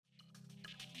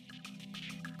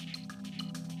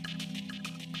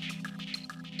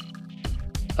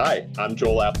Hi, I'm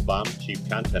Joel Applebaum, Chief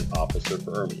Content Officer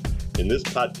for IRMI. In this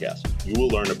podcast, you will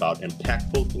learn about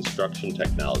impactful construction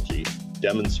technology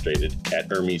demonstrated at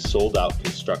IRMI's sold-out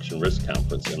Construction Risk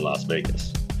Conference in Las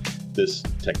Vegas. This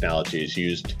technology is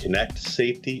used to connect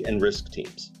safety and risk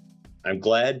teams. I'm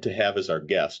glad to have as our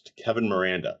guest Kevin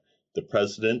Miranda, the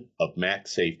president of MAC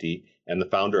Safety and the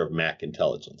founder of MAC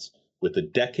Intelligence. With a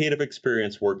decade of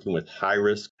experience working with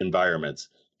high-risk environments,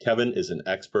 Kevin is an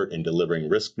expert in delivering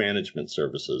risk management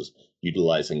services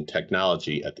utilizing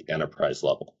technology at the enterprise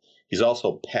level. He's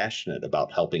also passionate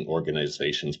about helping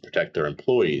organizations protect their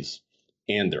employees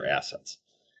and their assets.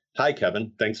 Hi,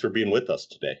 Kevin. Thanks for being with us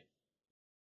today.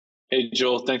 Hey,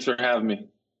 Joel. Thanks for having me.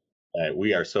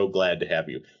 We are so glad to have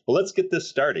you. Well, let's get this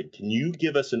started. Can you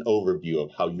give us an overview of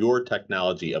how your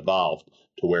technology evolved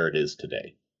to where it is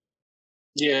today?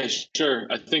 Yeah, sure.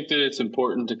 I think that it's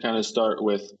important to kind of start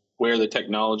with where the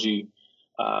technology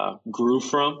grew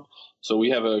from. So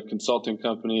we have a consulting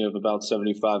company of about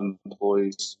 75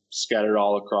 employees scattered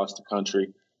all across the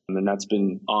country. And then that's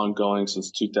been ongoing since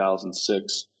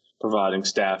 2006, providing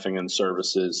staffing and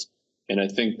services. And I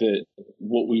think that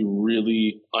what we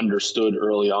really understood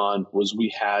early on was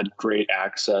we had great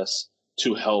access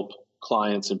to help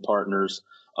clients and partners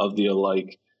of the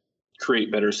alike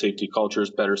create better safety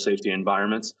cultures, better safety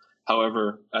environments.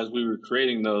 However, as we were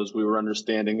creating those, we were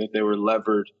understanding that they were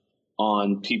levered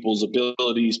on people's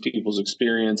abilities, people's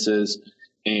experiences.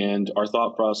 And our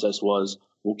thought process was,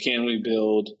 well, can we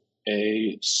build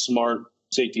a smart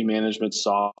safety management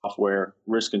software,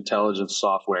 risk intelligence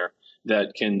software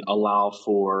that can allow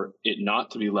for it not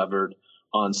to be levered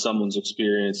on someone's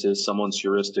experiences, someone's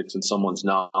heuristics, and someone's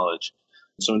knowledge?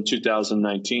 So in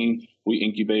 2019, we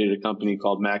incubated a company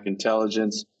called MAC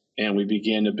Intelligence, and we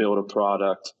began to build a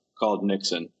product called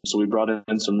Nixon. So we brought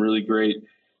in some really great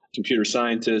computer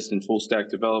scientists and full stack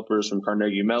developers from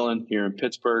Carnegie Mellon here in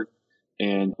Pittsburgh,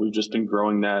 and we've just been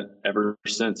growing that ever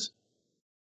since.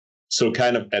 So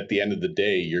kind of at the end of the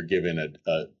day, you're given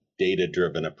a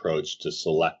data-driven approach to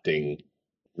selecting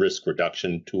risk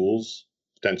reduction tools,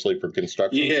 potentially for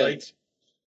construction sites?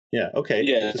 Yeah, okay.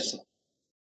 Yes.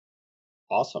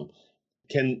 Awesome.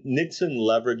 Can Nixon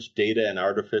leverage data and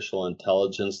artificial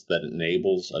intelligence that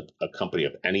enables a company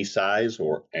of any size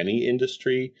or any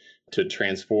industry to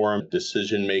transform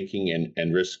decision-making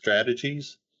and risk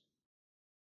strategies?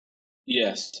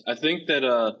 Yes. I think that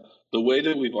the way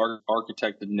that we've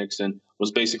architected Nixon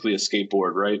was basically a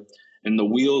skateboard, right? And the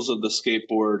wheels of the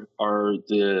skateboard are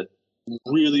the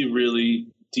really, really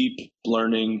deep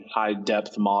learning, high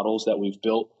depth models that we've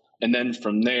built. And then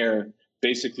from there,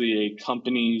 basically a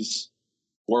company's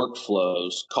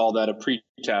workflows, call that a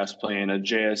pre-task plan, a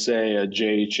JSA, a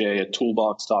JHA, a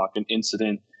toolbox talk, an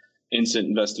incident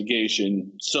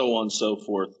investigation, so on and so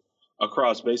forth,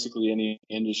 across basically any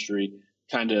industry,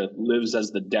 kind of lives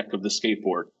as the deck of the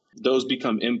skateboard. Those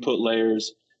become input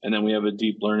layers, and then we have a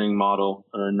deep learning model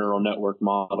or a neural network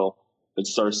model that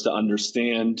starts to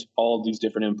understand all of these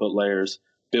different input layers,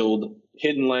 build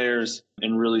hidden layers,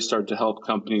 and really start to help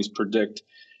companies predict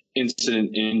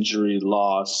incident, injury,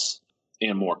 loss,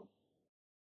 and more.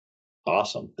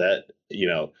 Awesome. That,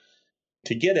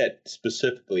 to get at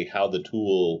specifically how the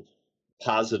tool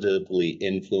positively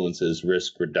influences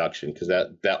risk reduction, because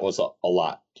that was a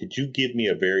lot. Could you give me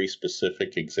a very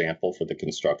specific example for the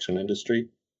construction industry?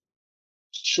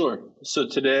 Sure. So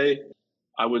today,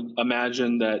 I would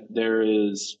imagine that there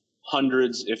is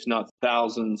hundreds, if not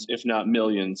thousands, if not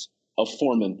millions of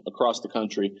foremen across the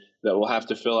country that will have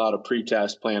to fill out a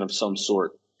pre-task plan of some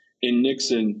sort. In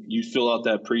Nixon, you fill out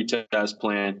that pre-task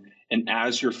plan, and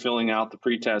as you're filling out the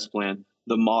pre-task plan,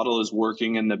 the model is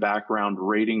working in the background,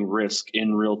 rating risk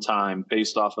in real time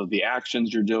based off of the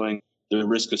actions you're doing, the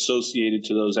risk associated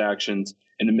to those actions,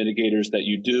 and the mitigators that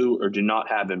you do or do not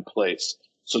have in place.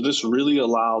 So this really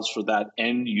allows for that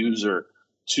end user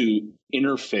to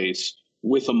interface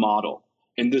with a model.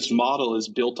 And this model is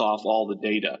built off all the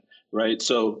data, right?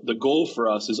 So the goal for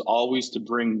us is always to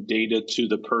bring data to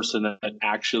the person that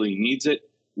actually needs it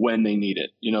when they need it.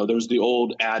 There's the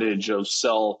old adage of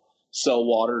sell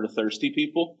water to thirsty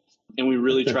people. And we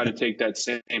really try to take that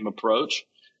same approach.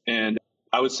 And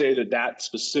I would say that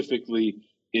specifically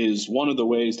is one of the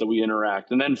ways that we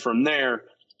interact. And then from there,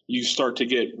 you start to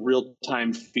get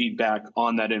real-time feedback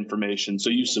on that information. So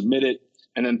you submit it,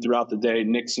 and then throughout the day,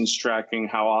 Nixon's tracking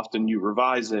how often you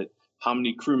revise it, how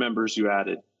many crew members you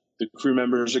added, the crew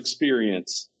members'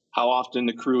 experience, how often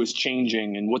the crew is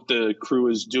changing, and what the crew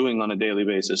is doing on a daily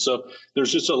basis. So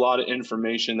there's just a lot of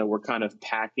information that we're kind of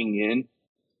packing in.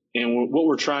 And what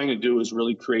we're trying to do is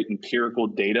really create empirical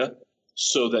data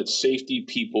so that safety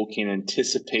people can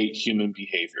anticipate human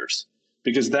behaviors.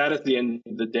 because that at the end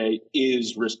of the day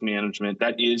is risk management.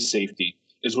 That is safety,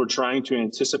 is we're trying to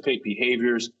anticipate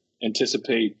behaviors,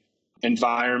 anticipate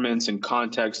environments and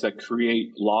contexts that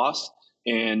create loss,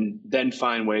 and then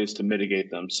find ways to mitigate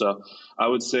them. So I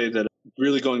would say that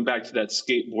really going back to that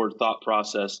skateboard thought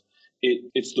process,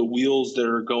 it's the wheels that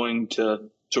are going to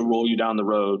roll you down the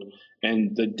road,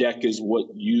 and the deck is what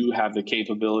you have the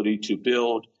capability to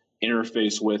build,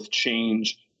 interface with,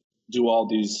 change, do all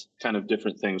these kind of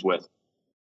different things with.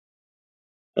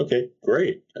 Okay,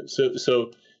 great.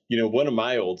 So one of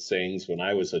my old sayings when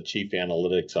I was a chief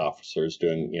analytics officer is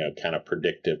doing, kind of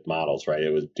predictive models, right?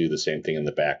 It would do the same thing in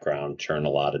the background, churn a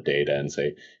lot of data and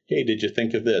say, hey, did you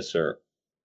think of this? Or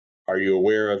are you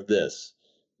aware of this?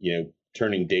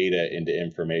 Turning data into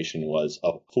information was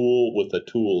a fool with a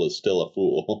tool is still a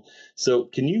fool. So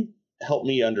can you help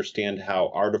me understand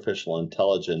how artificial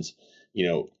intelligence,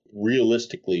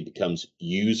 realistically becomes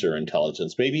user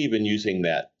intelligence, maybe even using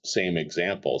that same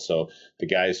example? So the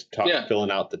guy's filling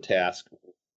out the task.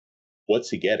 What's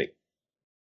he getting?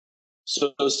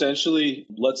 So essentially,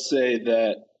 let's say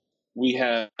that we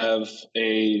have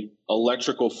a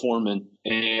electrical foreman,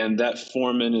 and that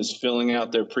foreman is filling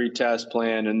out their pre-task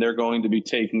plan, and they're going to be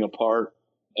taking apart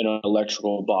an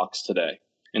electrical box today.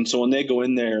 And so when they go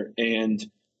in there and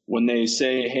when they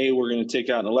say, hey, we're going to take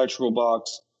out an electrical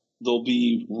box, there'll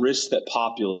be risks that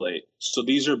populate. So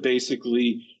these are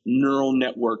basically neural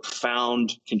network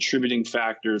found contributing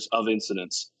factors of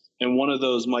incidents. And one of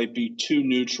those might be two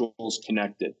neutrals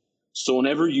connected. So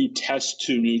whenever you test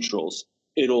two neutrals,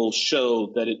 it'll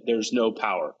show that there's no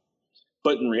power.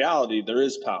 But in reality, there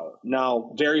is power.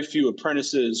 Now, very few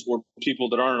apprentices or people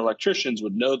that aren't electricians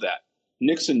would know that.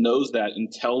 Nixon knows that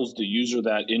and tells the user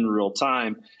that in real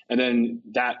time. And then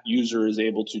that user is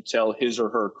able to tell his or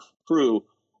her crew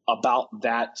about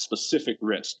that specific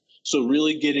risk. So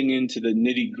really getting into the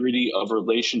nitty-gritty of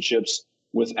relationships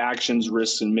with actions,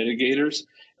 risks, and mitigators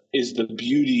is the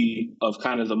beauty of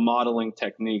kind of the modeling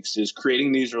techniques, is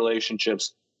creating these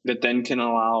relationships that then can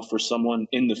allow for someone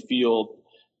in the field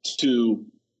to,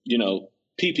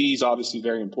 PPE is obviously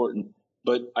very important,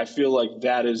 but I feel like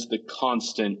that is the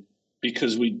constant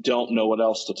because we don't know what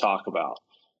else to talk about.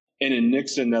 And in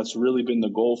Nixon, that's really been the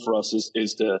goal for us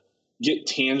is to get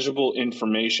tangible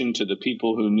information to the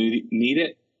people who need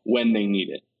it when they need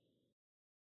it.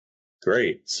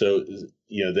 Great. So,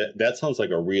 that sounds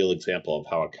like a real example of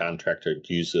how a contractor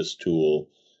uses this tool,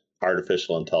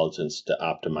 artificial intelligence, to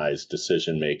optimize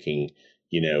decision making,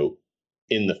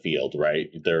 in the field, right?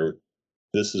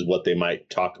 This is what they might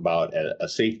talk about at a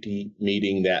safety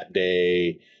meeting that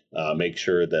day, make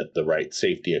sure that the right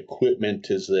safety equipment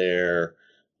is there,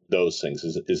 those things.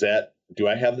 Do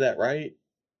I have that right?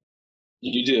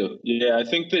 You do. Yeah, I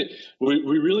think that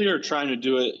we really are trying to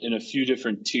do it in a few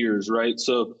different tiers, right?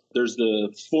 So there's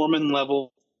the foreman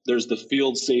level, there's the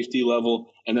field safety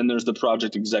level, and then there's the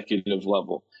project executive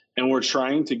level. And we're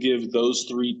trying to give those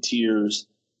three tiers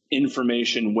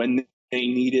information when they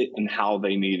need it and how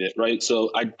they need it, right? So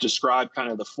I described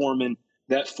kind of the foreman.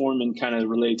 That foreman kind of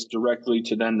relates directly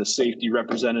to then the safety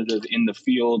representative in the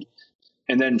field.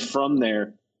 And then from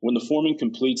there, when the foreman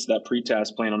completes that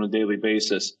pre-task plan on a daily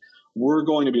basis, we're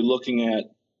going to be looking at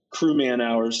crew man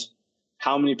hours,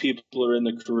 how many people are in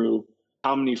the crew,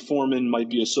 how many foremen might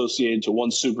be associated to one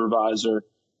supervisor,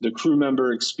 the crew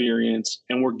member experience,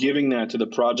 and we're giving that to the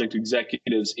project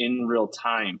executives in real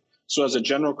time. So as a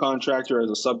general contractor, as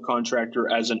a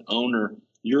subcontractor, as an owner,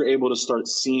 you're able to start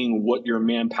seeing what your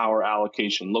manpower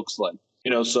allocation looks like.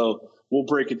 So we'll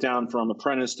break it down from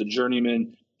apprentice to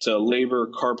journeyman to labor,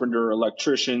 carpenter,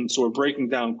 electrician. So we're breaking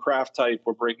down craft type,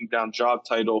 we're breaking down job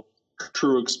title,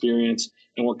 crew experience,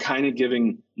 and we're kind of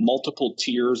giving multiple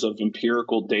tiers of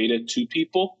empirical data to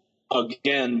people,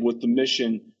 again, with the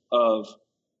mission of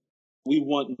we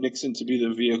want Nixon to be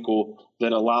the vehicle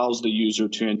that allows the user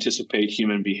to anticipate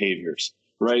human behaviors,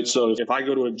 right? So if I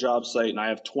go to a job site and I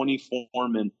have 20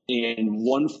 foremen and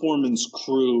one foreman's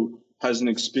crew has an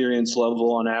experience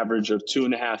level on average of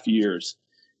 2.5 years,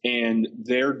 and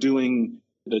they're doing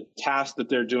the task that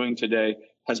they're doing today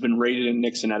has been rated in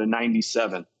Nixon at a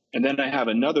 97. And then I have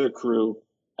another crew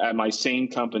at my same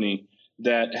company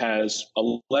that has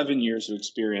 11 years of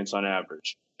experience on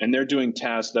average, and they're doing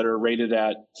tasks that are rated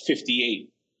at 58.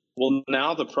 Well,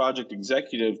 now the project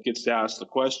executive gets to ask the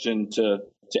question to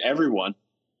everyone,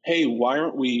 hey, why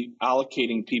aren't we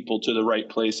allocating people to the right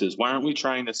places? Why aren't we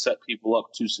trying to set people up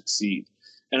to succeed?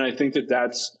 And I think that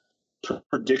that's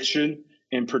prediction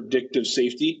and predictive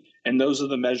safety. And those are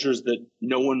the measures that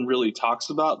no one really talks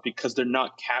about because they're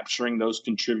not capturing those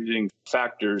contributing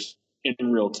factors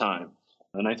in real time.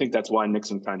 And I think that's why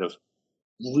Nixon kind of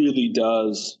really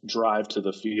does drive to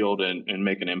the field and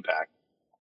make an impact.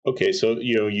 Okay, so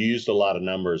you used a lot of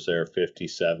numbers there,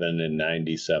 57 and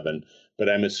 97, but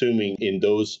I'm assuming in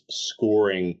those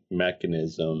scoring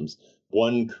mechanisms,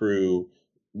 one crew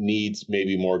needs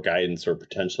maybe more guidance or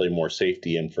potentially more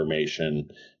safety information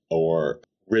or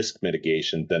risk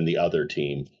mitigation than the other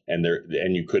team, and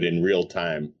you could in real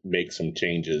time make some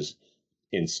changes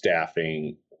in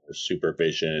staffing or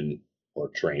supervision or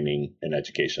training and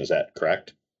education. Is that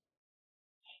correct?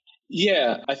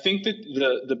 Yeah, I think that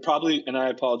the probably, and I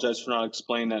apologize for not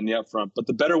explaining that in the upfront, but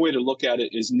the better way to look at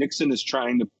it is Nixon is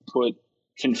trying to put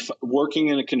working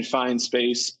in a confined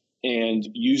space and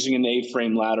using an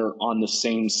A-frame ladder on the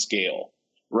same scale,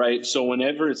 right? So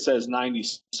whenever it says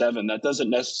 97, that doesn't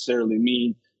necessarily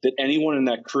mean that anyone in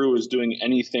that crew is doing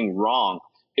anything wrong.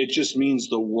 It just means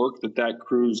the work that that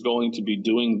crew is going to be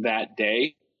doing that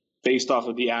day, based off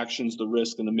of the actions, the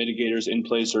risk, and the mitigators in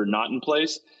place or not in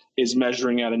place, is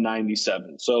measuring at a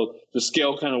 97. So the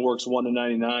scale kind of works 1 to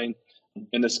 99,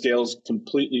 and the scale is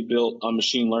completely built on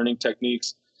machine learning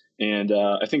techniques. And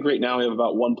I think right now we have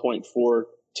about 1.4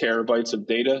 terabytes of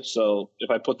data. So if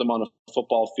I put them on a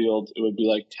football field, it would be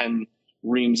like 10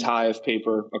 reams high of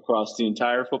paper across the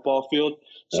entire football field.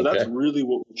 So that's really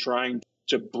what we're trying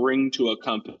to bring to a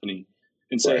company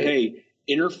and say, hey,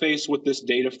 interface with this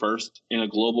data first in a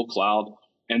global cloud.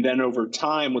 And then over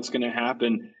time, what's going to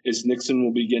happen is Nixon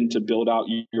will begin to build out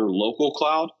your local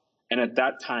cloud. And at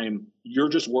that time, you're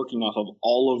just working off of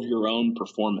all of your own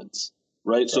performance,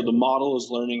 right? So the model is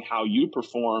learning how you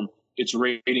perform. It's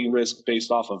rating risk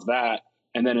based off of that.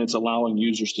 And then it's allowing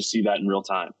users to see that in real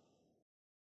time.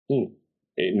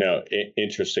 No,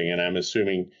 interesting. And I'm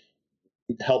assuming,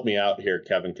 help me out here,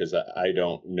 Kevin, because I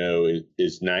don't know,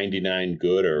 is 99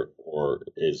 good or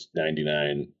is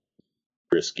 99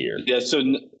 riskier? Yeah, so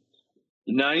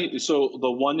so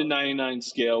the 1 to 99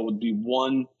 scale would be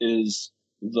 1 is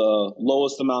the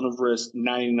lowest amount of risk,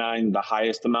 99 the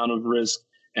highest amount of risk,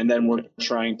 and then we're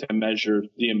trying to measure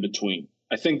the in between.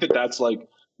 I think that that's like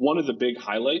one of the big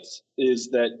highlights is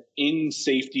that in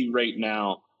safety right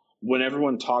now, when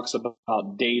everyone talks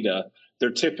about data,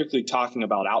 they're typically talking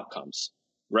about outcomes,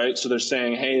 right? So they're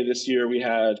saying, hey, this year we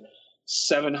had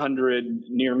 700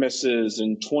 near misses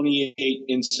and 28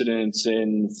 incidents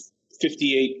and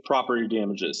 58 property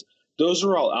damages. Those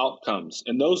are all outcomes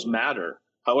and those matter.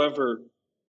 However,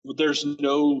 there's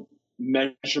no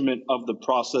measurement of the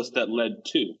process that led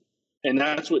to. And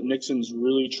that's what Nixon's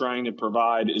really trying to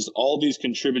provide is all these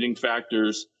contributing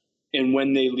factors and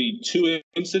when they lead to an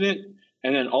incident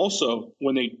and then also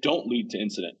when they don't lead to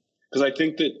incident. Because I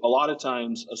think that a lot of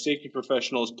times a safety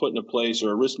professional is put into place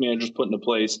or a risk manager is put into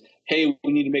place, hey,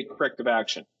 we need to make corrective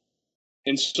action.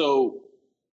 And so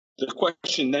the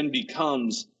question then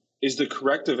becomes, is the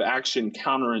corrective action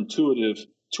counterintuitive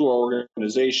to our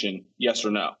organization, yes or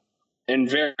no? And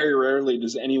very rarely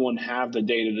does anyone have the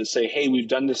data to say, hey, we've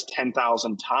done this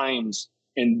 10,000 times,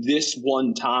 and this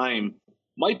one time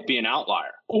might be an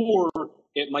outlier, or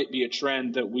it might be a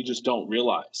trend that we just don't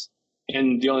realize.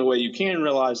 And the only way you can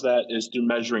realize that is through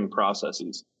measuring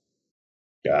processes.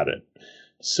 Got it.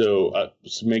 So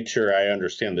make sure I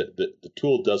understand that the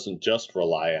tool doesn't just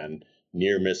rely on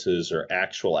near misses or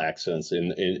actual accidents in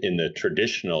the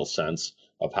traditional sense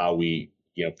of how we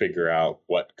figure out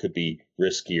what could be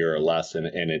riskier or less, and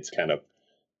it's kind of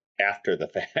after the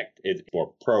fact. It's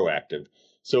more proactive.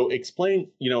 So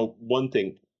explain one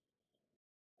thing,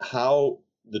 how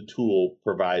the tool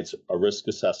provides a risk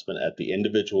assessment at the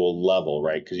individual level,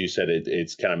 right? Because you said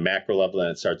it's kind of macro level and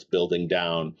it starts building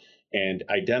down, and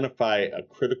identify a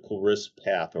critical risk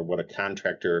path or what a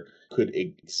contractor could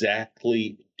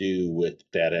exactly do with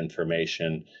that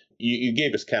information. You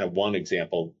gave us kind of one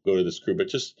example, go to this crew, but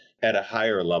just at a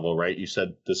higher level, right? You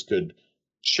said this could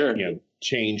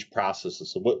change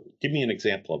processes. So give me an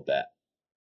example of that.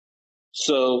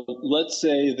 So let's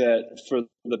say that for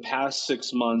the past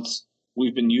 6 months,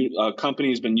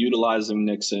 company's been utilizing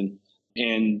Nixon,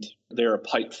 and they're a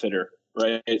pipe fitter,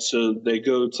 right? So they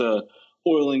go to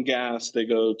oil and gas, they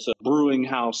go to brewing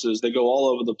houses, they go all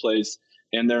over the place,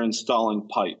 and they're installing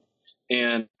pipe.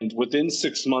 And within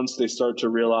 6 months, they start to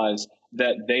realize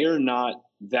that they are not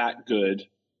that good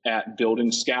at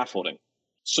building scaffolding.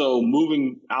 So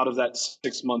moving out of that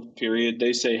 6-month period,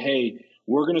 they say, hey,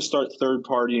 we're going to start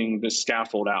third-partying this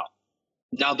scaffold out.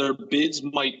 Now, their bids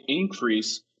might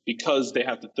increase because they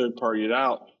have to third-party it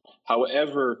out.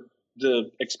 However, the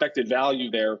expected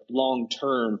value there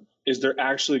long-term is they're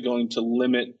actually going to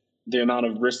limit the amount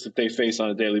of risk that they face on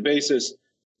a daily basis.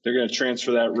 They're going to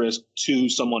transfer that risk to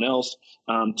someone else,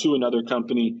 to another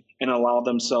company, and allow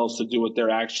themselves to do what they're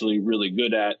actually really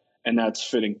good at, and that's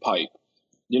fitting pipe.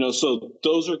 So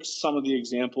those are some of the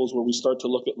examples where we start to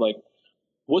look at, like,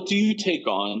 what do you take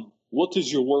on? What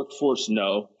does your workforce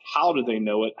know? How do they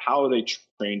know it? How are they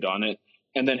trained on it?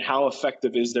 And then how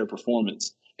effective is their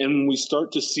performance? And when we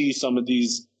start to see some of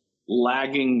these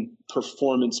lagging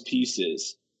performance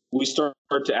pieces, we start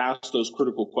to ask those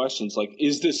critical questions, like,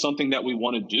 is this something that we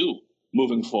want to do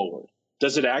moving forward?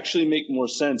 Does it actually make more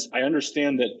sense? I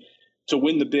understand that to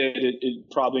win the bid,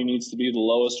 it probably needs to be the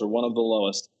lowest or one of the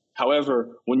lowest. However,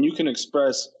 when you can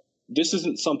express, this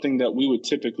isn't something that we would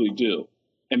typically do,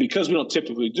 and because we don't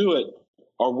typically do it,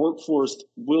 our workforce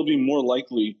will be more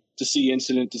likely to see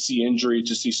incident, to see injury,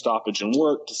 to see stoppage in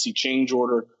work, to see change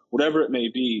order, whatever it may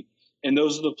be. And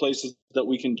those are the places that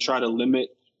we can try to limit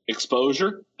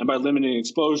exposure. And by limiting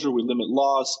exposure, we limit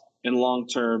loss, and long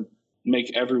term,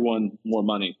 make everyone more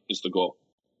money is the goal.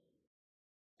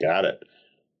 Got it.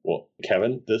 Well,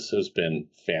 Kevin, this has been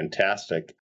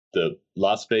fantastic. The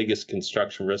Las Vegas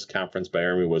Construction Risk Conference by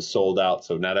ERMI was sold out,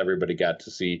 so not everybody got to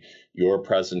see your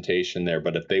presentation there.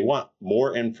 But if they want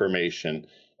more information,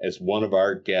 as one of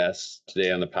our guests today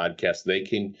on the podcast, they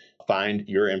can find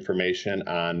your information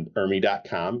on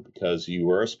ERMI.com because you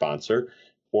were a sponsor,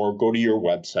 or go to your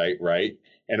website, right?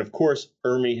 And of course,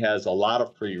 ERMI has a lot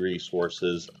of free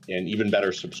resources and even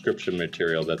better subscription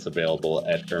material that's available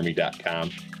at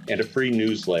ERMI.com, and a free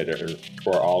newsletter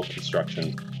for all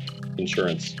construction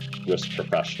insurance risk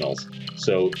professionals.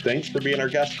 So thanks for being our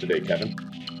guest today, Kevin.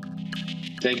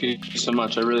 Thank you so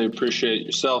much. I really appreciate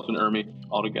yourself and ERMI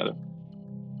altogether.